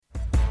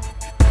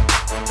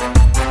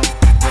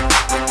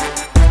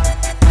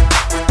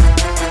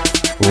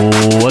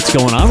What's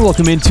going on?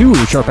 Welcome into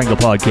the Sharp Angle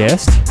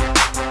Podcast.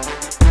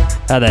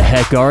 How the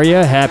heck are you?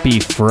 Happy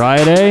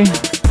Friday,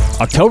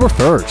 October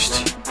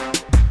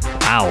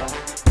 1st. Wow.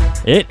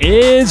 It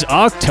is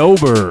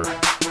October.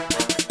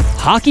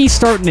 Hockey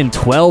starting in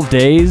 12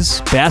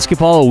 days.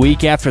 Basketball a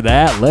week after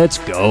that. Let's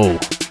go.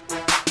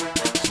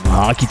 Some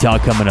hockey talk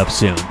coming up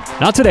soon.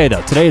 Not today,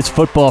 though. Today is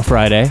Football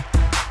Friday.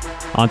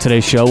 On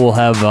today's show, we'll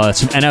have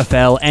some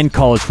NFL and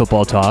college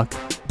football talk.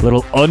 A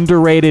little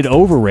underrated,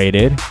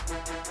 overrated.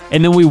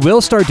 And then we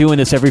will start doing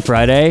this every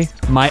Friday.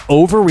 My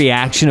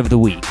overreaction of the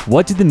week.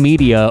 What did the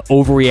media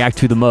overreact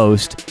to the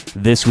most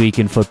this week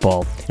in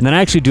football? And then I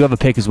actually do have a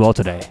pick as well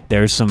today.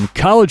 There's some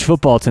college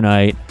football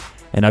tonight,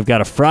 and I've got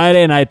a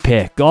Friday night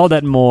pick. All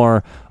that and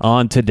more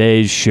on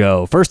today's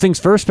show. First things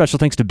first, special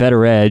thanks to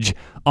Better Edge.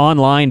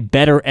 Online,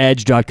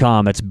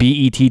 betteredge.com. That's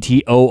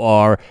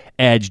BETTOR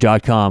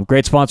edge.com.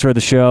 Great sponsor of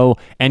the show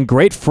and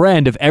great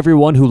friend of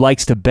everyone who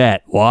likes to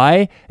bet.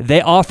 Why?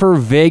 They offer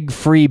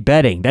VIG-free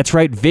betting. That's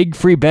right,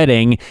 VIG-free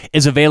betting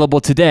is available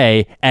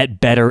today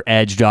at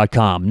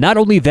betteredge.com. Not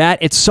only that,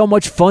 it's so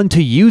much fun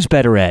to use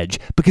Better Edge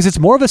because it's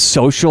more of a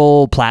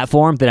social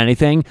platform than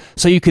anything.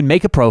 So you can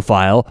make a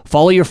profile,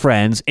 follow your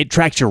friends, it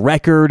tracks your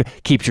record,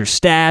 keeps your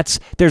stats.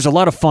 There's a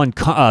lot of fun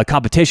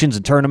competitions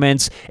and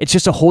tournaments. It's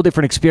just a whole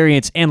different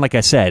experience. And like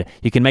I said,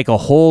 you can make a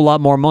whole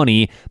lot more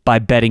money by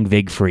betting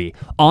VIG-free.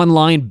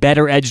 Online,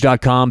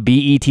 betteredge.com,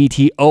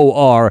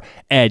 BETTOR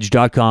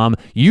edge.com.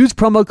 Use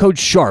promo code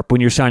SHARP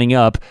when you're signing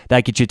up.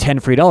 That gets you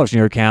 $10 free in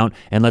your account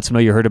and lets them know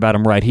you heard about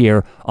them right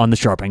here on the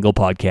Sharp Angle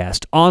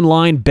Podcast.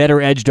 Online,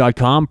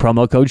 betteredge.com,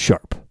 promo code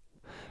SHARP.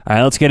 All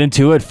right, let's get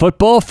into it.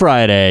 Football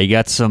Friday. You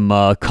got some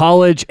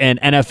college and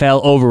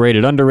NFL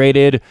overrated,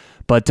 underrated.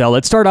 But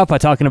let's start off by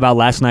talking about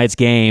last night's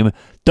game.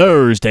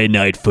 Thursday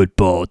night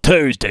football.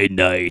 Thursday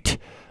night.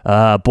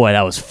 Boy,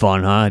 that was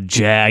fun, huh?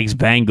 Jags,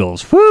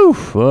 Bengals. Whew.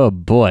 Oh,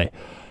 boy.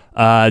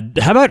 How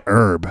about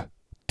Herb?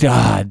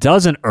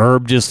 Doesn't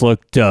Herb just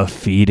look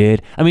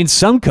defeated? I mean,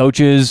 some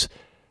coaches,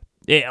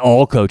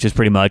 all coaches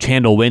pretty much,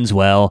 handle wins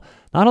well.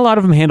 Not a lot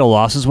of them handle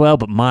losses well,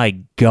 but my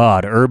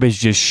God, Herb is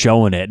just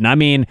showing it. And I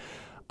mean,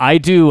 I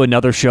do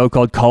another show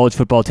called College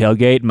Football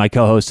Tailgate, and my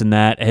co-host in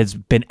that has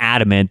been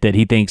adamant that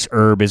he thinks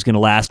Herb is going to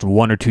last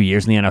 1 or 2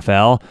 years in the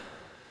NFL.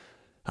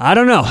 I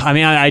don't know. I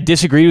mean, I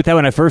disagreed with that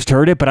when I first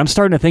heard it, but I'm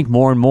starting to think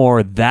more and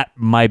more that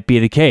might be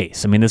the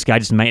case. I mean, this guy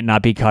just might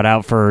not be cut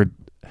out for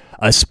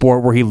a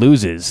sport where he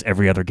loses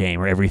every other game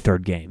or every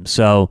third game.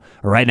 So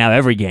right now,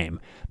 every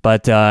game.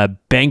 But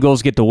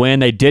Bengals get the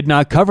win. They did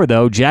not cover,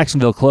 though.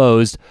 Jacksonville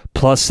closed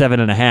plus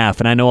 7.5.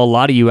 And I know a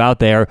lot of you out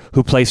there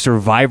who play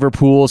survivor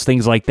pools,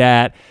 things like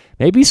that,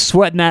 maybe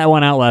sweating that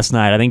one out last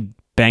night. I think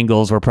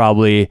Bengals were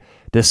probably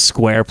this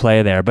square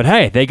play there. But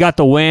hey, they got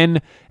the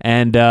win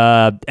and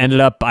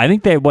ended up, I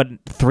think they,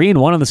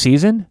 3-1 on the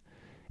season?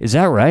 Is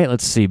that right?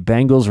 Let's see.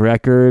 Bengals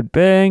record.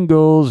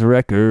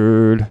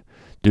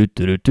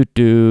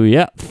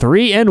 Yeah,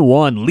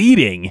 3-1,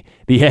 leading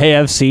the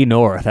AFC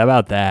North. How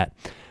about that?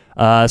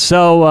 Let's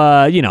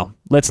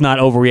not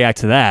overreact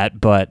to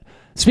that. But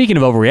speaking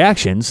of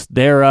overreactions,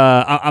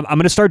 I'm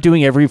going to start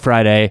doing every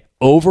Friday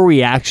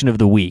overreaction of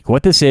the week.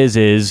 What this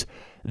is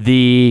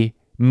the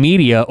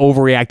media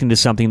overreacting to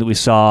something that we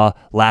saw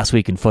last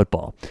week in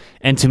football.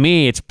 And to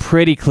me, it's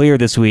pretty clear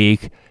this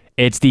week.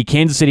 It's the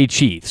Kansas City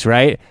Chiefs,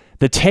 right?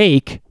 The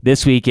take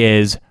this week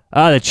is,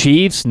 the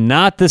Chiefs,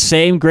 not the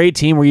same great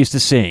team we're used to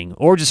seeing,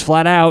 or just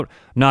flat out,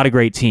 not a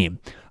great team.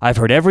 I've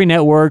heard every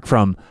network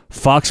from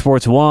Fox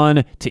Sports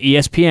 1 to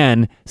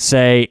ESPN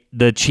say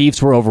the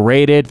Chiefs were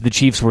overrated. The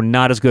Chiefs were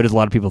not as good as a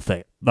lot of people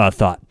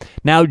thought.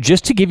 Now,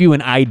 just to give you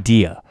an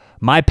idea,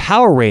 my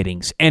power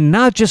ratings, and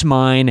not just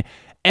mine,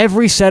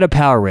 every set of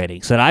power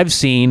ratings that I've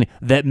seen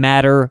that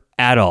matter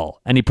at all,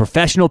 any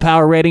professional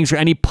power ratings or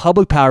any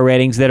public power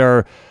ratings that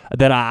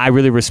I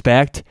really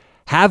respect,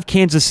 have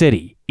Kansas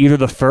City either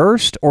the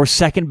first or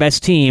second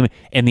best team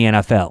in the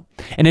NFL.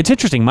 And it's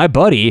interesting, my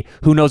buddy,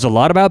 who knows a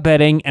lot about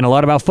betting and a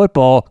lot about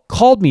football,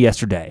 called me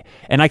yesterday,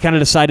 and I kind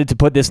of decided to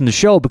put this in the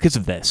show because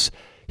of this.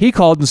 He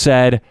called and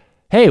said,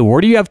 hey,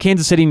 where do you have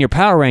Kansas City in your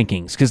power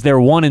rankings? Because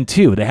they're 1 and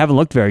 2. They haven't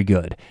looked very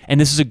good.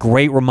 And this is a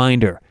great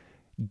reminder.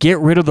 Get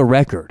rid of the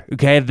record,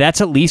 okay?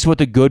 That's at least what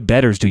the good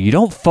bettors do. You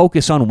don't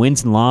focus on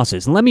wins and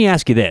losses. And let me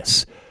ask you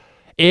this.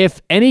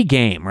 If any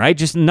game, right,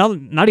 just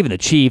not even the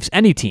Chiefs,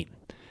 any team,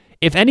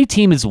 if any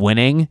team is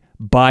winning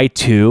by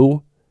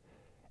 2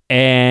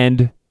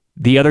 and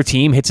the other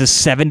team hits a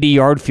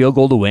 70-yard field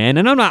goal to win,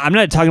 and I'm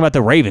not talking about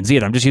the Ravens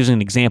either, I'm just using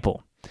an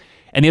example,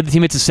 and the other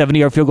team hits a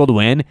 70-yard field goal to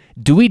win,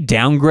 do we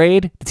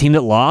downgrade the team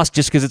that lost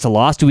just because it's a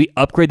loss? Do we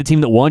upgrade the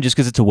team that won just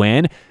because it's a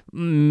win?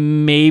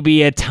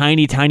 Maybe a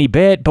tiny, tiny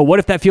bit, but what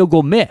if that field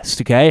goal missed,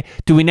 okay?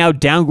 Do we now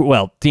downgrade?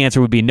 Well, the answer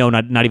would be no,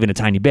 not even a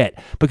tiny bit,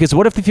 because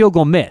what if the field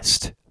goal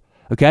missed,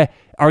 okay?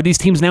 Are these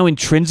teams now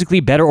intrinsically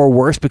better or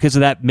worse because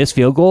of that missed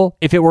field goal?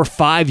 If it were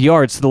 5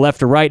 yards to the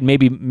left or right,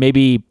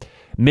 maybe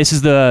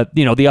misses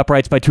the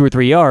uprights by 2 or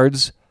 3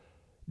 yards,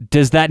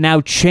 does that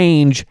now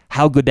change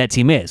how good that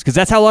team is? Because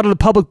that's how a lot of the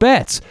public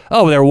bets.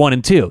 Oh, they're 1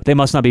 and 2. They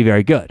must not be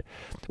very good.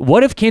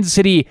 What if Kansas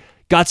City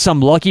got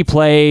some lucky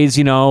plays,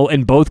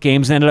 in both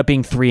games and ended up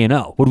being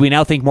 3-0. Would we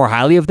now think more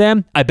highly of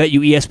them? I bet you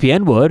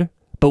ESPN would.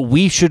 But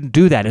we shouldn't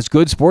do that. As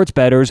good sports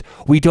bettors,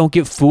 we don't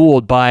get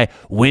fooled by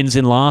wins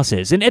and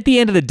losses. And at the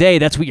end of the day,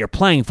 that's what you're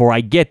playing for.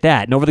 I get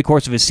that. And over the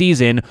course of a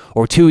season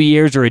or 2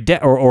 years or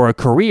a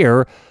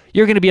career,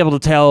 you're going to be able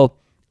to tell,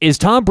 is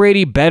Tom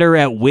Brady better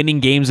at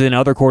winning games than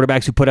other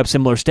quarterbacks who put up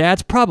similar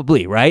stats?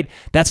 Probably, right?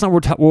 That's not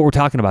what we're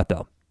talking about,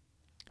 though.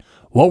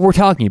 What we're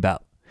talking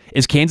about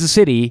is Kansas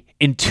City,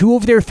 in 2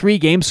 of their 3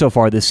 games so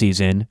far this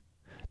season,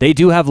 they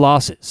do have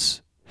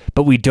losses.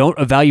 But we don't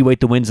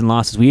evaluate the wins and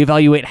losses. We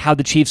evaluate how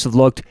the Chiefs have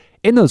looked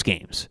in those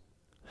games.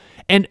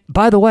 And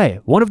by the way,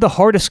 one of the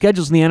hardest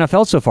schedules in the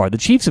NFL so far. The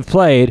Chiefs have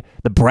played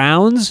the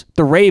Browns,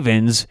 the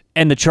Ravens,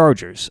 and the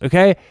Chargers.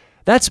 Okay?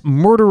 That's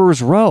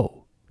murderer's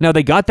row. Now,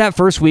 they got that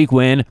first week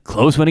win,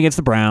 close win against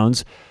the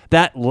Browns.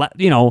 That,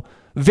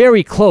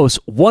 very close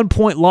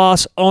 1-point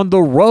loss on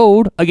the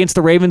road against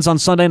the Ravens on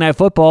Sunday Night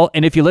Football.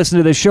 And if you listen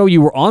to this show,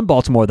 you were on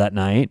Baltimore that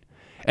night.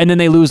 And then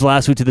they lose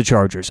last week to the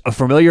Chargers, a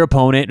familiar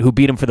opponent who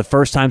beat them for the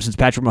first time since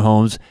Patrick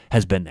Mahomes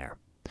has been there.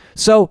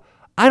 So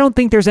I don't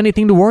think there's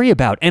anything to worry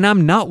about, and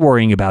I'm not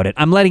worrying about it.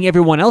 I'm letting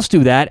everyone else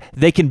do that.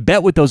 They can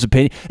bet with those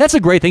opinions. That's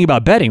a great thing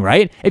about betting,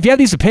 right? If you have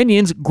these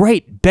opinions,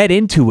 great, bet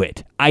into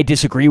it. I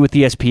disagree with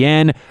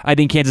ESPN. I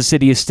think Kansas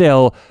City is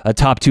still a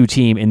top 2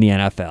 team in the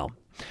NFL.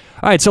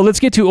 All right, so let's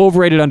get to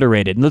overrated,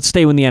 underrated, and let's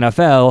stay in the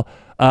NFL.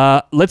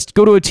 Let's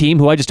go to a team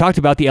who I just talked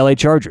about, the LA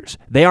Chargers.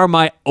 They are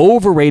my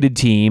overrated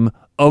team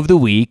of the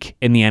week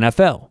in the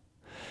NFL.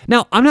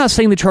 Now, I'm not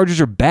saying the Chargers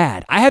are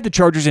bad. I have the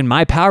Chargers in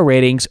my power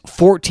ratings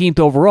 14th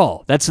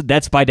overall.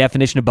 That's by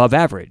definition above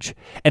average.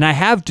 And I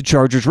have the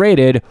Chargers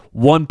rated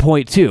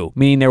 1.2,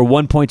 meaning they're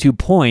 1.2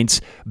 points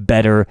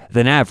better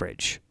than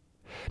average.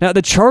 Now,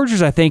 the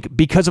Chargers, I think,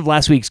 because of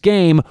last week's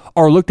game,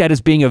 are looked at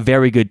as being a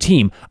very good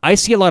team. I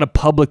see a lot of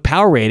public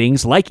power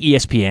ratings, like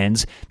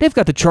ESPN's. They've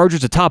got the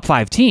Chargers a top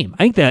 5 team.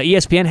 I think the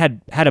ESPN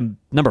had them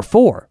number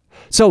 4.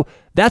 So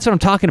that's what I'm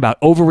talking about,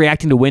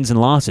 overreacting to wins and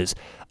losses.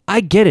 I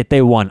get it,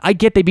 they won. I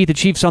get they beat the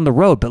Chiefs on the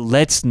road, but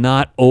let's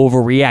not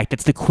overreact.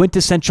 It's the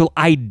quintessential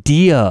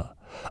idea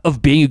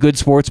of being a good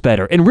sports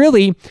bettor. And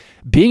really,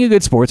 being a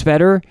good sports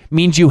bettor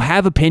means you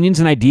have opinions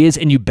and ideas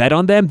and you bet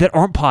on them that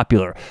aren't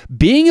popular.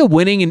 Being a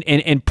winning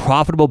and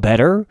profitable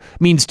bettor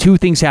means 2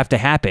 things have to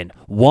happen.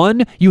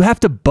 1, you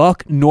have to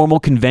buck normal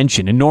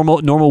convention and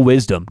normal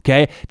wisdom,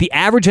 okay? The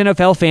average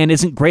NFL fan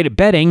isn't great at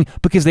betting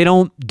because they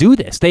don't do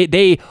this.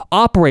 They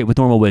operate with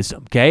normal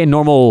wisdom, okay, and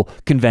normal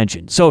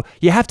convention. So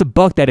you have to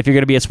buck that if you're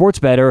going to be a sports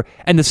bettor.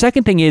 And the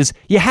second thing is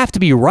you have to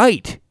be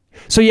right.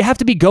 So you have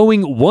to be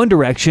going one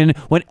direction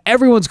when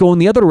everyone's going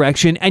the other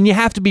direction, and you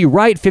have to be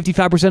right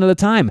 55% of the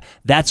time.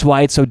 That's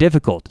why it's so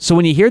difficult. So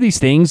when you hear these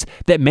things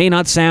that may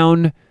not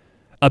sound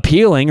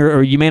appealing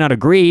or you may not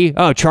agree,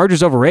 oh,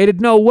 Chargers overrated?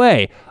 No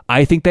way.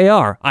 I think they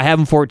are. I have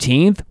them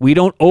 14th. We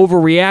don't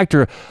overreact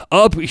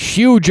or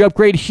huge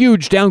upgrade,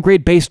 huge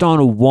downgrade based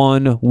on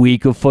 1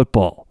 week of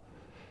football.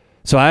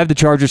 So I have the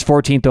Chargers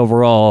 14th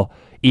overall.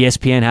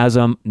 ESPN has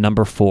them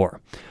number 4.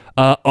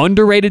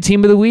 Underrated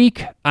team of the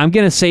week, I'm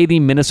going to say the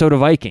Minnesota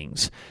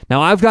Vikings.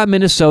 Now, I've got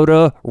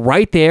Minnesota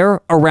right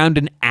there around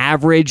an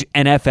average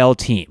NFL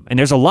team. And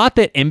there's a lot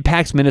that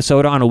impacts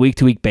Minnesota on a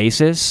week-to-week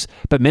basis,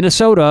 but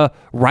Minnesota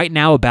right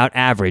now about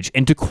average.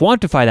 And to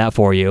quantify that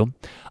for you,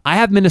 I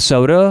have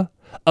Minnesota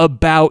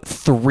about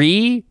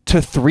 3 to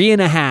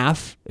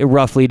 3.5,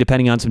 roughly,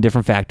 depending on some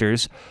different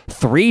factors,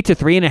 3 to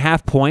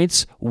 3.5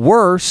 points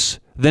worse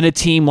than a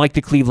team like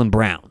the Cleveland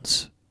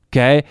Browns.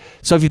 Okay?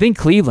 So if you think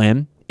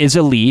Cleveland is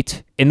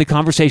elite in the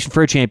conversation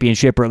for a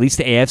championship, or at least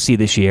the AFC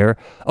this year,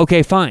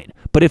 okay, fine.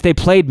 But if they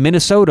played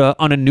Minnesota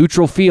on a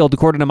neutral field,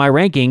 according to my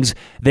rankings,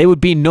 they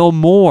would be no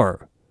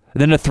more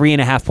than a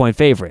 3.5 point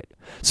favorite.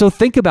 So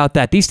think about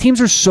that. These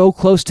teams are so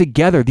close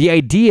together. The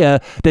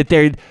idea that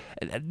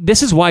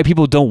this is why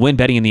people don't win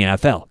betting in the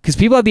NFL, because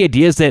people have the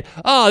ideas that,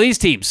 oh, these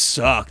teams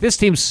suck. This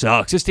team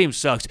sucks. This team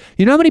sucks.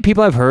 You know how many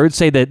people I've heard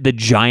say that the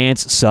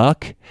Giants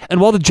suck?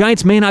 And while the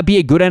Giants may not be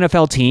a good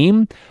NFL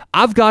team,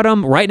 I've got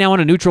them right now on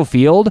a neutral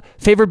field,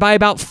 favored by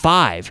about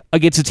 5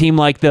 against a team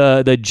like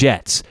the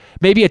Jets.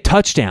 Maybe a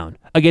touchdown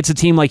against a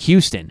team like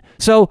Houston.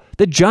 So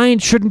the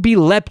Giants shouldn't be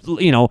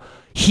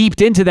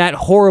heaped into that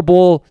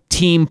horrible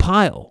team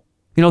pile.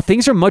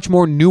 Things are much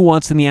more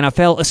nuanced in the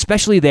NFL,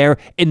 especially there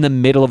in the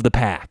middle of the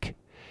pack.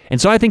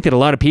 And so I think that a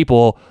lot of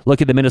people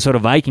look at the Minnesota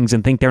Vikings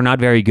and think they're not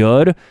very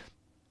good.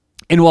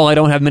 And while I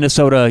don't have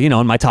Minnesota,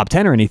 in my top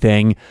 10 or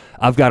anything,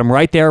 I've got them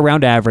right there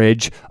around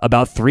average,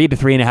 about 3 to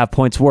 3.5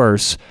 points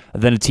worse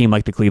than a team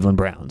like the Cleveland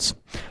Browns.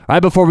 All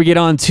right, before we get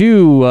on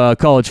to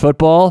college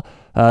football,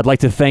 I'd like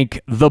to thank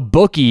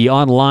TheBookie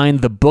online,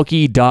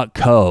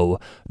 thebookie.co.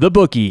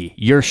 TheBookie,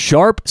 your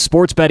sharp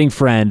sports betting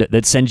friend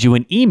that sends you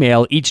an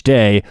email each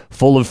day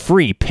full of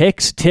free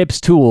picks,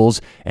 tips, tools,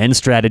 and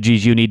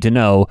strategies you need to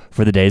know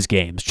for the day's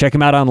games. Check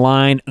them out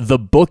online,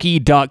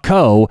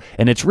 thebookie.co,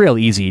 and it's real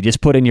easy.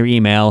 Just put in your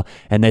email,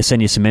 and they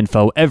send you some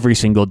info every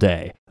single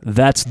day.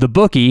 That's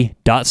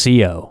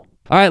thebookie.co.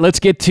 All right, let's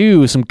get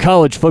to some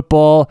college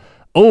football.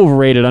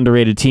 overrated,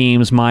 underrated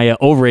teams, my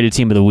overrated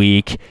team of the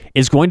week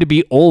is going to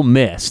be Ole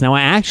Miss. Now,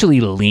 I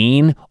actually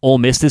lean Ole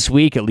Miss this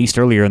week, at least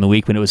earlier in the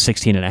week when it was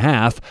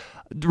 16.5.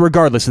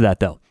 Regardless of that,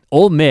 though,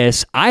 Ole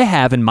Miss, I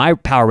have in my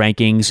power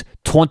rankings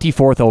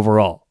 24th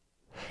overall.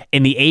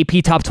 In the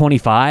AP Top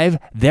 25,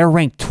 they're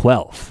ranked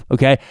 12th,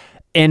 okay?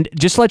 And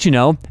just to let you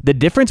know, the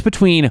difference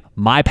between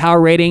my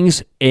power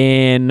ratings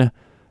in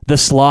the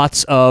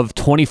slots of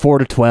 24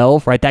 to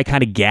 12, right, that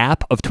kind of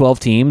gap of 12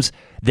 teams,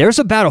 there's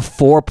about a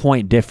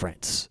 4-point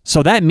difference.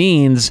 So that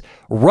means,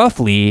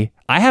 roughly,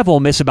 I have Ole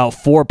Miss about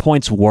 4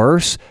 points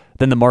worse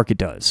than the market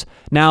does.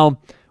 Now,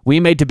 we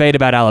may debate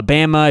about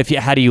Alabama.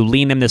 How do you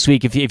lean them this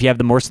week if you have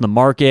them worse than the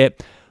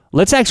market?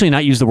 Let's actually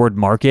not use the word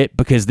market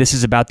because this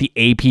is about the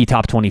AP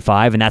Top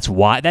 25, and that's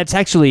why. This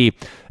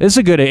is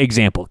a good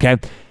example, okay?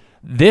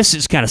 This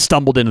is kind of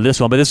stumbled into this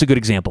one, but this is a good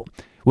example.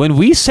 When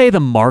we say the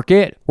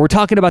market, we're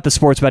talking about the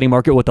sports betting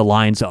market, what the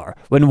lines are.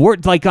 When we're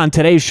like on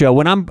today's show,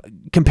 when I'm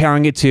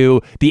comparing it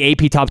to the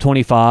AP Top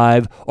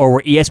 25 or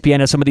where ESPN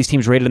has some of these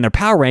teams rated in their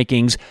power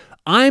rankings,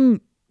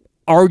 I'm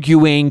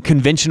arguing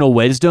conventional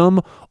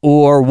wisdom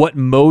or what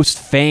most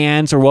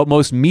fans or what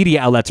most media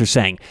outlets are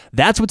saying.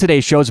 That's what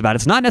today's show is about.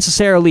 It's not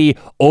necessarily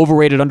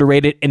overrated,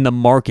 underrated in the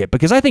market,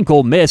 because I think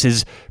Ole Miss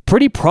is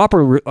pretty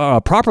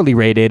properly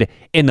rated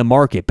in the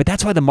market, but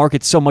that's why the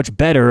market's so much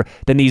better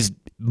than these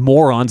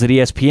morons at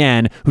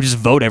ESPN who just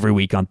vote every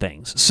week on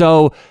things.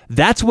 So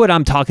that's what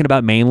I'm talking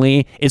about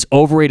mainly, is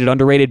overrated,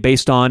 underrated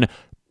based on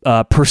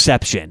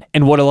perception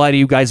and what a lot of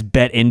you guys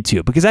bet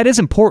into, because that is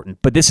important,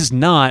 but this is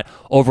not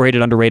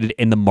overrated, underrated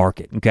in the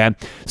market, okay?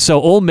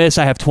 So Ole Miss,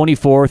 I have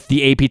 24th.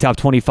 The AP Top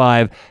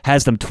 25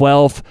 has them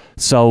 12th,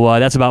 so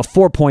that's about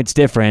 4 points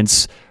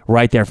difference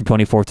right there from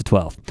 24th to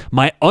 12th.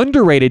 My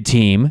underrated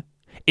team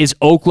is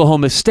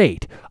Oklahoma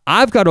State.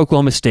 I've got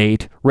Oklahoma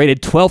State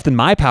rated 12th in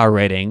my power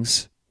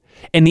ratings,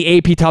 and the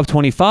AP Top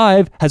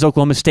 25 has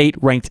Oklahoma State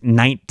ranked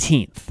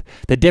 19th.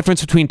 The difference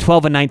between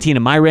 12 and 19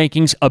 in my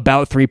rankings,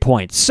 about 3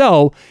 points.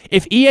 So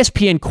if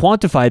ESPN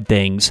quantified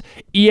things,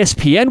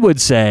 ESPN would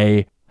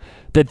say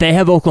that they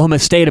have Oklahoma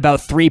State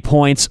about 3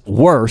 points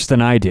worse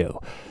than I do.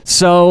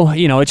 So,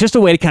 it's just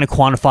a way to kind of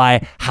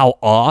quantify how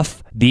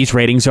off these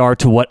ratings are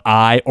to what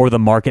I or the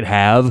market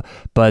have.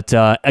 But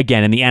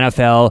again, in the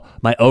NFL,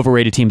 my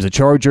overrated team is the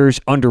Chargers,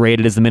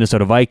 underrated is the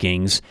Minnesota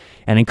Vikings.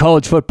 And in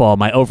college football,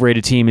 my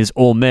overrated team is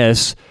Ole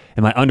Miss,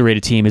 and my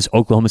underrated team is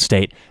Oklahoma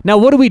State. Now,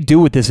 what do we do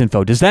with this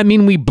info? Does that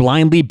mean we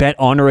blindly bet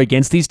on or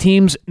against these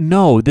teams?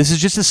 No, this is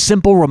just a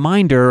simple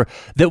reminder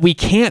that we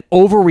can't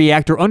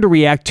overreact or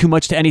underreact too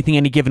much to anything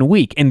any given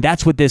week. And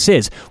that's what this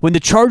is. When the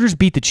Chargers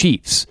beat the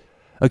Chiefs,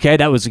 okay,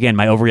 that was, again,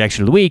 my overreaction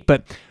of the week,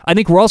 but I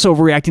think we're also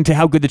overreacting to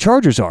how good the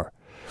Chargers are.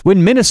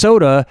 When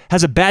Minnesota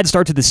has a bad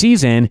start to the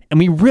season, and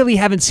we really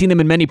haven't seen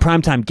them in many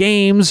primetime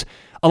games,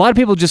 a lot of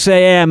people just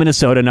say,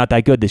 Minnesota, not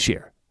that good this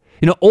year.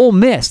 Ole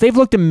Miss, they've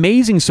looked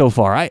amazing so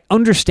far. I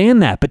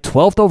understand that, but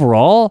 12th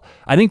overall,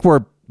 I think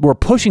we're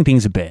pushing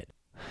things a bit.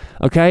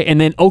 Okay,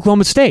 and then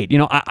Oklahoma State,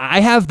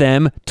 I have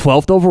them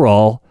 12th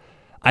overall.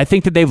 I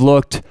think that they've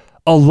looked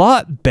a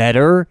lot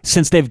better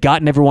since they've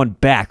gotten everyone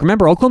back.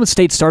 Remember, Oklahoma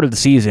State started the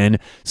season,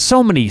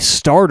 so many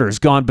starters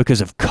gone because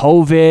of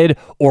COVID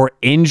or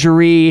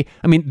injury.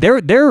 I mean,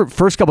 their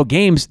first couple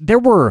games, there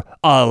were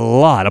a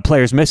lot of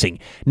players missing.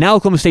 Now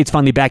Oklahoma State's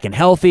finally back and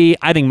healthy.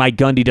 I think Mike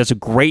Gundy does a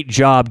great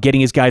job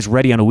getting his guys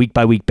ready on a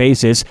week-by-week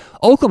basis.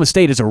 Oklahoma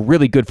State is a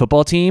really good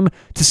football team.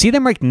 To see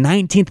them ranked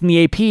 19th in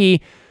the AP,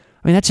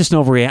 I mean, that's just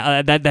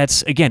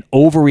that's, again,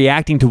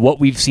 overreacting to what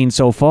we've seen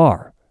so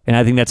far. And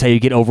I think that's how you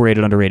get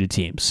overrated, underrated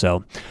teams. So,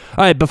 all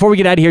right, before we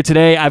get out of here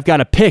today, I've got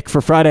a pick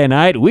for Friday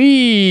night.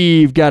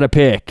 We've got a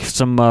pick,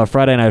 some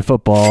Friday night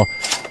football.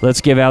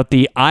 Let's give out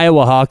the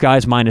Iowa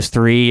Hawkeyes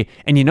 -3.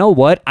 And you know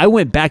what? I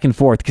went back and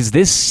forth because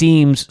this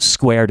seems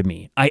square to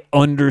me. I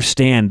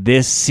understand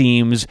this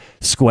seems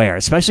square,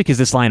 especially because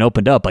this line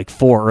opened up like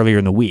 4 earlier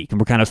in the week,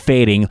 and we're kind of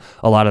fading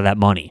a lot of that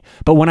money.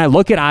 But when I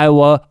look at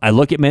Iowa, I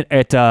look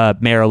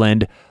at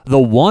Maryland, the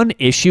one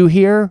issue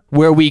here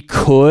where we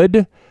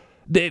could...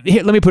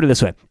 Here, let me put it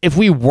this way. If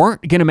we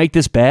weren't going to make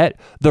this bet,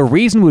 the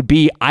reason would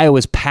be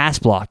Iowa's pass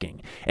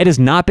blocking. It has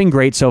not been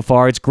great so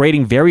far. It's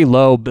grading very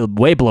low,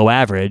 way below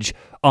average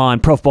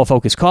on Pro Football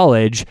Focus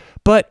College,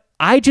 but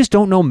I just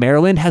don't know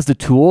Maryland has the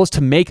tools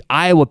to make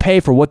Iowa pay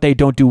for what they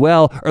don't do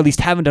well, or at least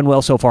haven't done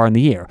well so far in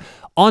the year.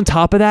 On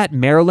top of that,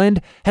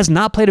 Maryland has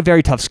not played a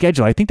very tough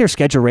schedule. I think their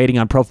schedule rating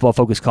on Pro Football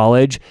Focus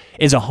College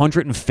is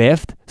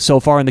 105th so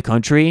far in the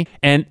country,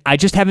 and I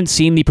just haven't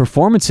seen the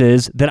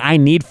performances that I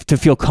need to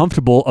feel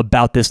comfortable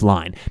about this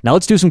line. Now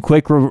let's do some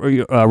quick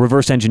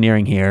reverse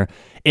engineering here.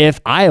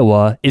 If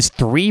Iowa is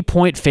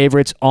 3-point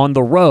favorites on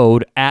the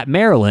road at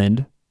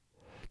Maryland,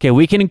 okay,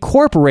 we can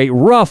incorporate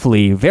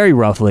roughly, very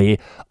roughly,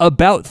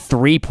 about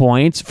 3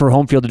 points for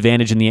home field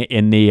advantage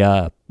in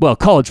the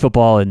college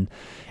football and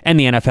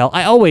the NFL.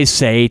 I always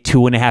say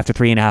 2.5 to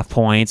 3.5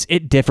 points.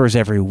 It differs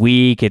every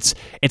week. It's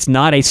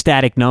not a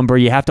static number.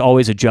 You have to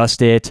always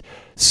adjust it.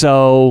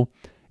 So,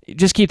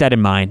 just keep that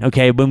in mind,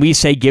 okay? When we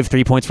say give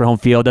 3 points for home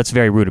field, that's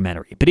very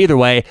rudimentary. But either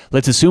way,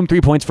 let's assume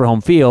 3 points for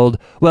home field.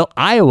 Well,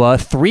 Iowa,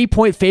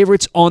 3-point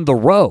favorites on the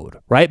road,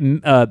 right?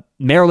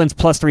 Maryland's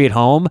 +3 at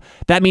home.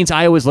 That means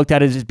Iowa's looked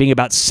at as being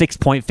about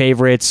 6-point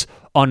favorites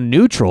on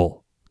neutral.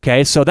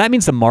 Okay, so that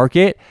means the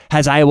market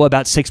has Iowa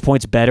about 6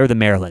 points better than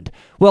Maryland.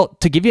 Well,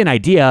 to give you an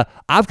idea,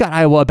 I've got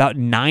Iowa about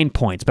 9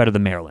 points better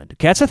than Maryland.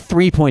 Okay, that's a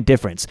 3-point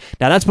difference.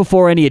 Now, that's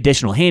before any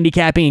additional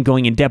handicapping and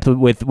going in depth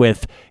with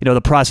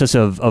the process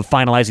of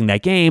finalizing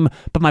that game.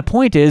 But my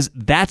point is,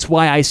 that's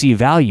why I see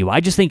value. I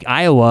just think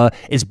Iowa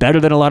is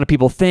better than a lot of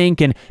people think,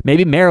 and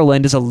maybe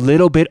Maryland is a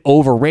little bit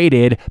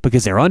overrated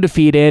because they're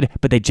undefeated,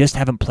 but they just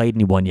haven't played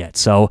anyone yet.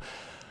 So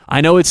I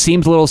know it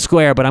seems a little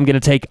square, but I'm going to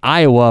take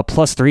Iowa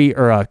 +3,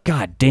 or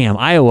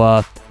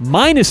Iowa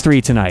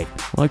 -3 tonight.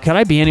 Well, could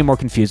I be any more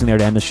confusing there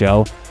to end the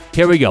show?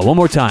 Here we go, one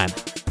more time.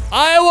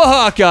 Iowa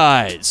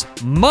Hawkeyes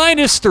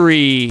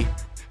 -3,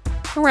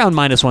 around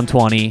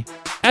 -120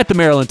 at the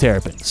Maryland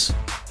Terrapins.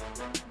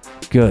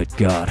 Good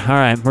God. All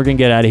right, we're going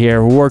to get out of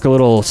here. We'll work a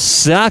little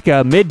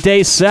Saka,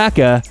 midday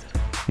Saka,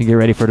 and get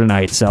ready for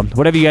tonight. So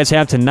whatever you guys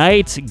have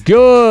tonight,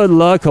 good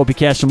luck. Hope you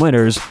catch some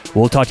winners.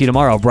 We'll talk to you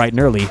tomorrow bright and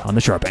early on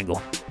the Sharp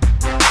Angle.